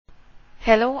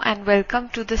Hello and welcome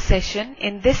to the session.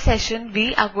 In this session,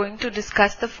 we are going to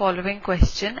discuss the following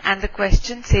question, and the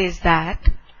question says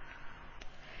that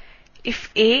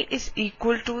if A is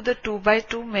equal to the 2 by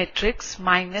 2 matrix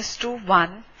minus 2,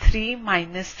 1, 3,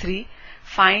 minus 3,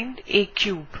 find A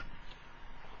cube.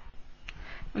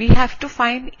 We have to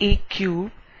find A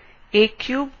cube. A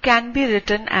cube can be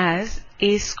written as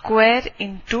A square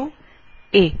into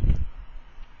A.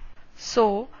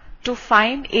 So, to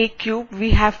find A cube,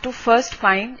 we have to first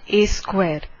find A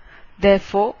square.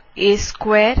 Therefore, A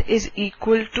square is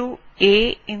equal to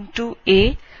A into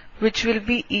A, which will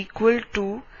be equal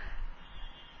to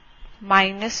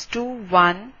minus 2,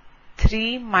 1,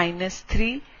 3, minus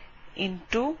 3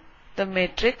 into the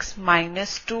matrix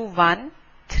minus 2, 1,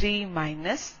 3,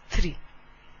 minus 3.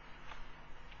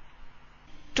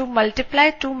 To multiply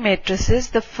two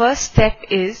matrices, the first step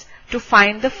is to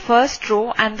find the first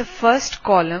row and the first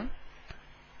column.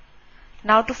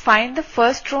 Now to find the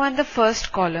first row and the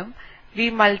first column, we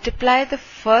multiply the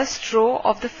first row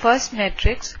of the first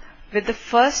matrix with the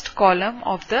first column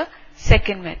of the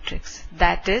second matrix.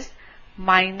 That is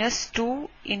minus 2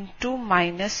 into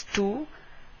minus 2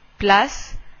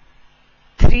 plus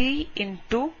 3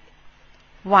 into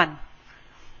 1.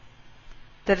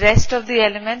 The rest of the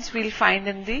elements we will find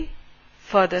in the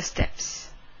further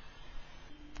steps.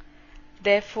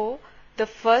 Therefore, the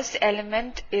first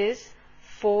element is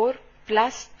 4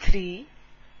 plus 3,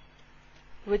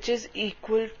 which is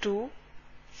equal to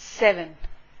 7.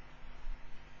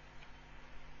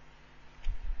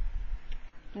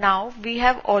 Now, we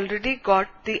have already got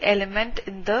the element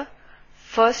in the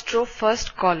first row,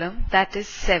 first column, that is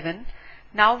 7.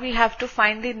 Now, we have to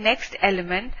find the next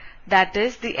element, that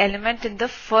is the element in the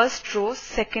first row,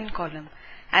 second column.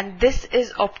 And this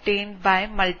is obtained by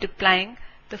multiplying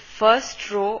the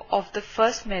first row of the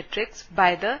first matrix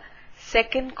by the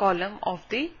second column of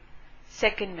the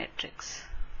second matrix.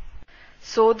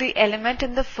 So the element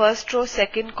in the first row,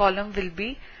 second column will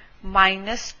be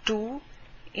minus 2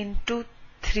 into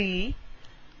 3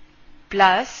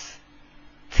 plus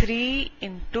 3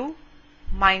 into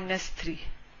minus 3,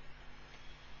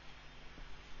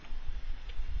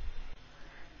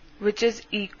 which is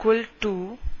equal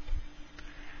to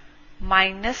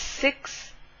minus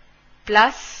 6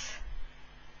 plus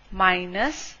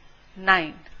minus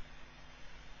 9,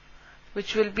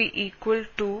 which will be equal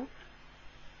to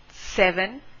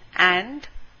 7 and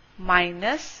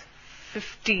minus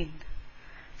 15.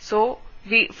 So,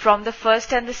 from the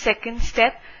first and the second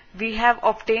step, we have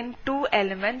obtained two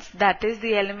elements, that is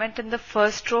the element in the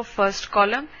first row, first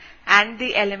column, and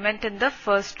the element in the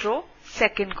first row,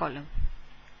 second column.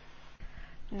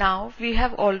 Now, we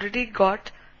have already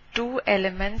got two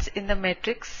elements in the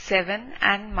matrix 7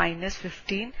 and minus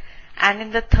 15, and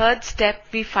in the third step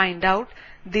we find out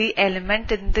the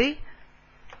element in the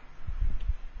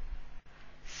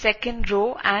second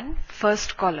row and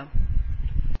first column.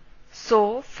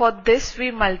 So for this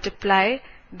we multiply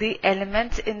the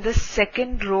elements in the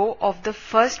second row of the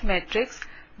first matrix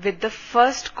with the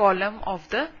first column of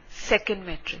the second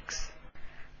matrix.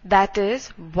 That is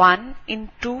 1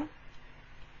 into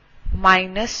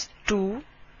minus 2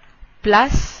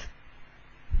 plus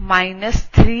minus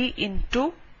 3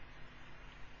 into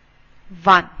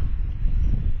 1.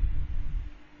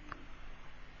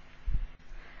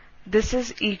 This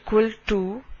is equal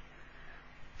to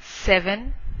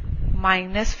 7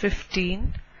 minus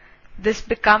 15. This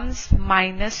becomes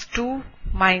minus 2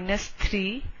 minus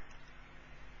 3,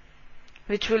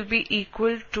 which will be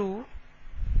equal to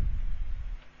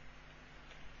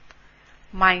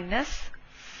minus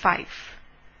 5.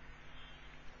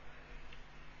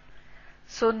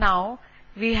 So now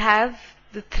we have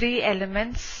the three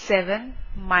elements 7,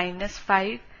 minus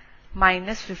 5,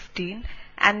 minus 15,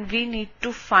 and we need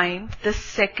to find the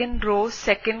second row,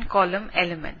 second column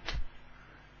element.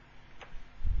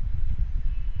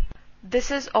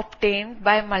 This is obtained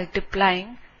by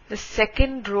multiplying the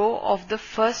second row of the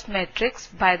first matrix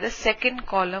by the second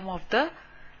column of the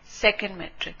second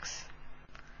matrix.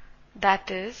 That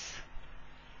is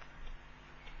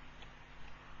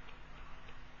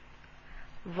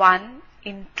 1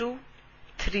 into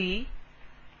 3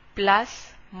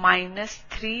 plus minus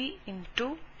 3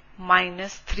 into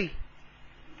minus 3,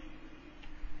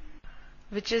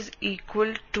 which is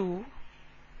equal to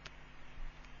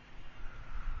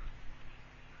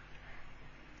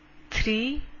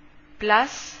 3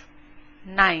 plus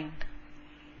 9,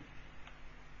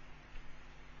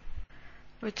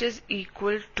 which is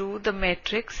equal to the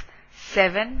matrix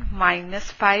 7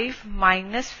 minus 5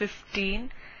 minus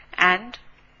 15 and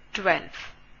 12.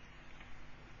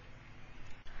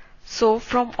 So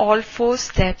from all four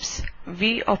steps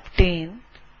we obtain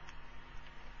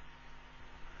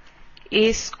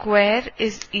A square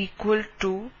is equal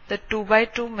to the 2 by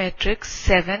 2 matrix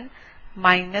 7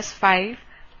 minus 5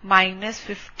 minus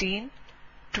 15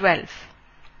 12.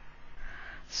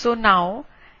 So now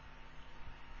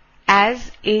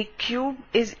as A cube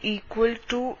is equal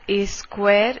to A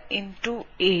square into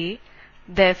A,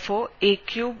 therefore A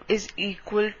cube is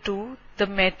equal to the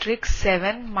matrix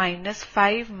 7 minus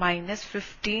 5 minus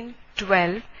 15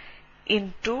 12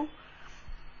 into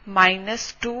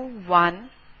minus 2 1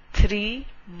 3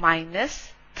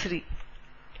 minus 3.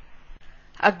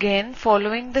 Again,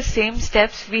 following the same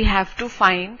steps, we have to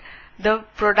find the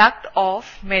product of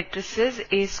matrices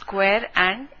A square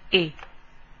and A.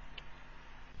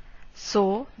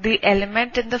 So, the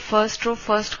element in the first row,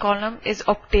 first column is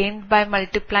obtained by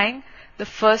multiplying the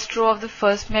first row of the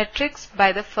first matrix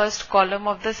by the first column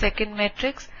of the second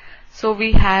matrix. So,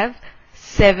 we have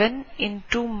 7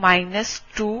 into minus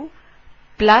 2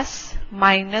 plus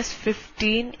minus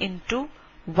 15 into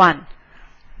 1.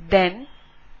 Then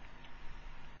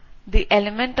the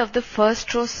element of the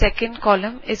first row second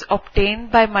column is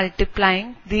obtained by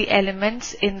multiplying the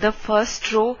elements in the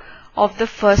first row of the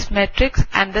first matrix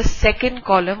and the second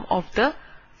column of the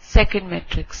second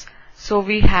matrix. So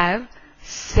we have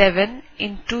 7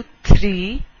 into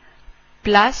 3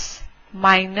 plus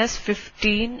minus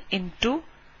 15 into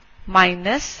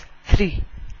minus 3.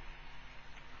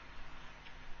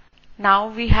 Now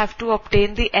we have to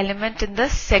obtain the element in the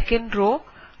second row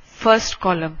first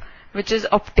column, which is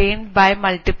obtained by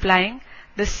multiplying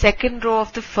the second row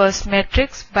of the first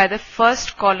matrix by the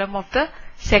first column of the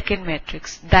second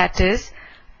matrix. That is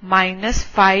minus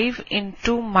 5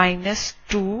 into minus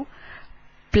 2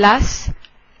 plus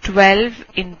 12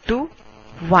 into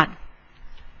 1.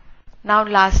 Now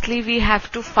lastly we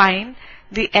have to find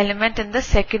the element in the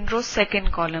second row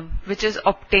second column, which is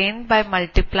obtained by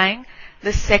multiplying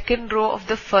the second row of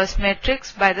the first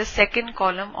matrix by the second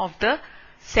column of the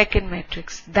second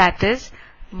matrix. That is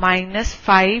minus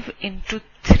 5 into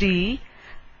 3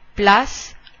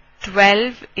 plus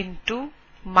 12 into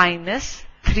minus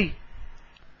 3.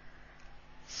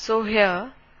 So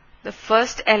here the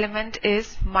first element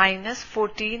is minus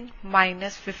 14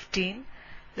 minus 15.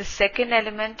 The second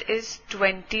element is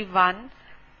 21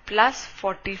 plus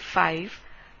 45.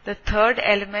 The third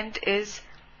element is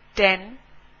 10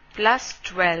 plus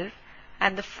 12,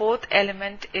 and the fourth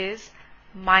element is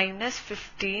minus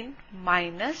 15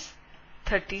 minus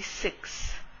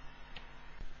 36.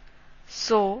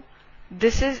 So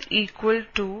this is equal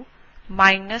to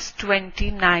minus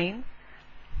 29,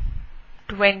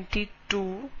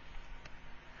 22,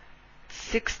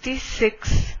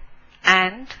 66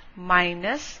 and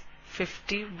minus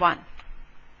 51.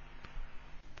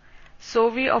 So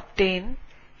we obtain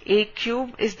A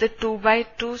cube is the 2 by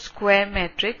 2 square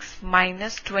matrix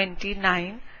minus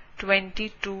 29,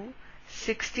 22,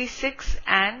 66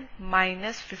 and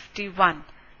minus 51,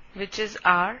 which is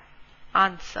our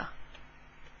answer.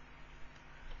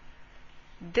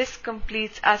 This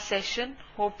completes our session.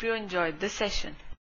 Hope you enjoyed the session.